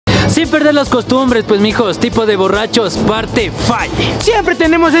Sin perder las costumbres, pues mijos, tipo de borrachos, parte, falle. Siempre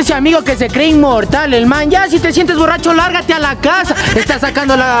tenemos ese amigo que se cree inmortal, el man. Ya si te sientes borracho, lárgate a la casa. Está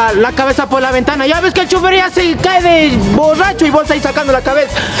sacando la cabeza por la ventana. Ya ves que el chofer ya se cae de borracho y vos ahí sacando la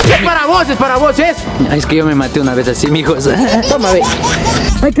cabeza. Es para vos, es. Ay, es que yo me maté una vez así, mijos. Toma, ve.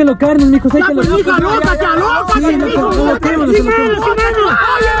 Hay que locarnos, mijos, hay que locarnos.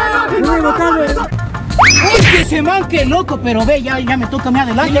 Oye, ese man, qué loco, pero ve, ya me toca a mí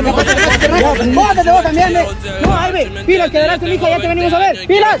adelante. Bótate vos también, ve. No, ahí ve, pilas, que adelante, mijo, ya te venimos a ver.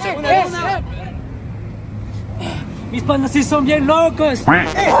 Pilas. Mis panas sí son bien locos.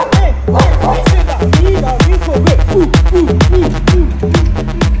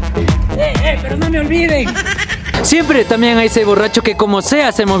 Pero no me olviden. Siempre también hay ese borracho que como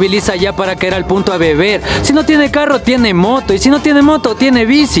sea se moviliza ya para caer al punto a beber. Si no tiene carro, tiene moto. Y si no tiene moto, tiene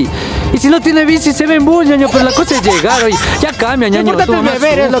bici. Y si no tiene bici, se ve en bus, ñaño. Pero la cosa es llegar, oye. Ya cambia, ñaño. Lo importante es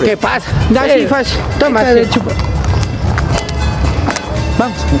beber, es lo que pasa. Da así, fácil. Toma, chupa.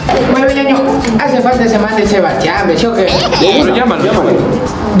 Vamos. Bueno, ñaño, hace falta ese man de Sebastián, ¿ves? ¿Sí o qué? Pero llámalo.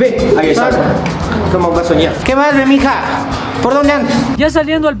 Ve. Ahí está. ¿Cómo va a soñar? ¿Qué más, ve, mija? ¿Por dónde andas? Ya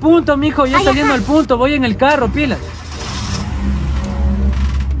saliendo al punto, mijo, ya saliendo al punto. Voy en el carro, pilas.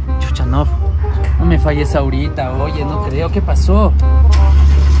 Chucha, no me falles ahorita, oye, no creo. ¿Qué pasó?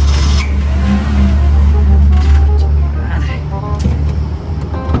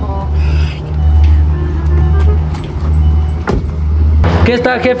 ¿Qué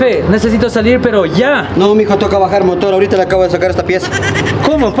está, jefe? Necesito salir, pero ya. No, mijo, toca bajar motor. Ahorita le acabo de sacar esta pieza.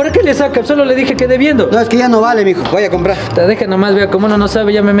 ¿Cómo? ¿Para qué le saca? Solo le dije que debiendo. No, es que ya no vale, mijo. Voy a comprar. Deja nomás, vea, como uno no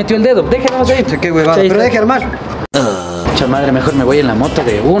sabe, ya me metió el dedo. Deja nomás ahí. Qué huevada, pero deje armar. Chucha madre, mejor me voy en la moto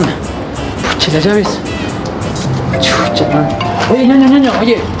de una. Pucha, las llaves. Chucha madre. Oye, ñaño,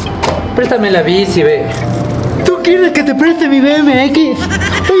 oye. Préstame la bici, ve. ¿Tú quieres que te preste mi BMX?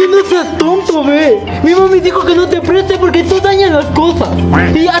 Oye, no seas tonto, ve. Mi mami dijo que no te preste porque tú dañas las cosas.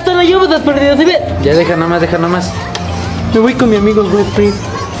 Y hasta la llaves has perdido, ¿sí ves? Ya deja nomás. Me voy con mi amigo Wilfried.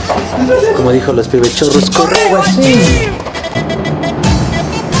 Como dijo los pibechorros, corre, así.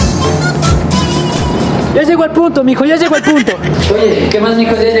 Ya llegó al punto, mijo, ya llegó al punto. Oye, ¿qué más,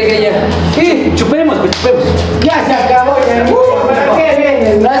 mijo? Ya llegué ya. ¿Qué? Chupemos, pues chupemos. Ya se acabó, ya. ¿Para qué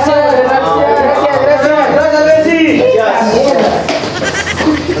vienes? Gracias.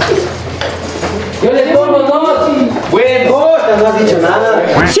 Yo les pongo dos. Bueno, no has dicho nada.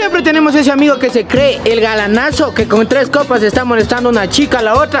 Siempre tenemos ese amigo que se cree el galanazo, que con 3 copas está molestando a una chica a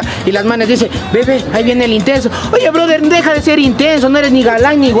la otra y las manes dicen, bebé, ahí viene el intenso. Oye, brother, deja de ser intenso, no eres ni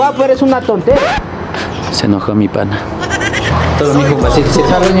galán ni guapo, eres una tontera. Se enojó mi pana. Todo, mijo, un vasito. Sí.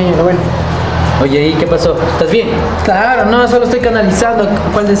 Bueno. Oye, ¿y qué pasó? ¿Estás bien? Claro, no, solo estoy canalizando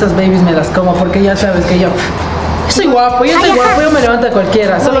cuál de esas babies me las como, porque ya sabes que yo soy guapo, yo me levanto a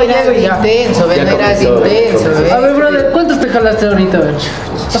cualquiera, solo llego y ya. Intenso, eras intenso, A ver, brother, ¿cuántos te jalaste ahorita, ver?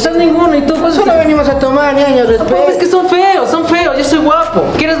 O sea, ninguno, y tú, pues solo venimos a tomar, ñaño, respeto. Es que son feos, yo soy guapo.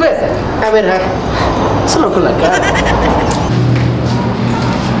 ¿Quieres ver? A ver, Solo con la cara.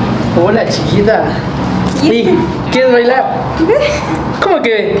 Hola, chiquita. ¿Y quieres bailar? ¿Cómo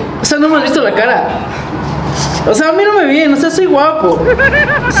que? O sea, no me has visto la cara. O sea, mírame bien, o sea, soy guapo.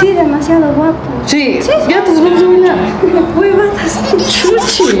 Sí, demasiado guapo. Sí, ya entonces vamos a bailar. Huevadas.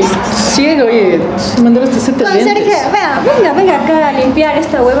 Chuchi. Ciego, oye. Mandar este set de Don Sergio, lentes. venga acá a limpiar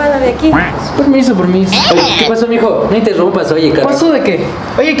esta huevada de aquí. Permiso. Oye, ¿qué pasó, mijo? No interrumpas, oye, carajo. ¿Pasó de qué?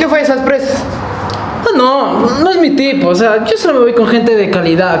 Oye, ¿qué fue esas presas? No es mi tipo, o sea, yo solo me voy con gente de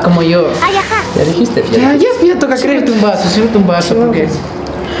calidad como yo. Ay, ajá. Ya dijiste, Ya toca creerte un vaso, porque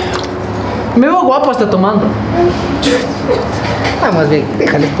me veo guapo hasta tomando. Vamos bien,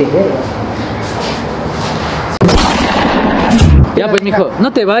 déjale este dedo. Ya pues, mijo,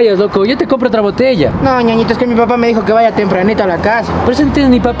 no te vayas, loco. Yo te compro otra botella. No, ñañito, es que mi papá me dijo que vaya tempranito a la casa. Pero eso no tienes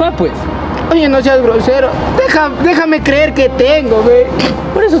ni papá, pues. Oye, no seas grosero. Déjame creer que tengo, ve.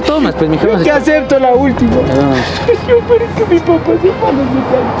 Por eso tomas, pues, mijo. Que acepto la última. No. Yo, pero es que mi papá se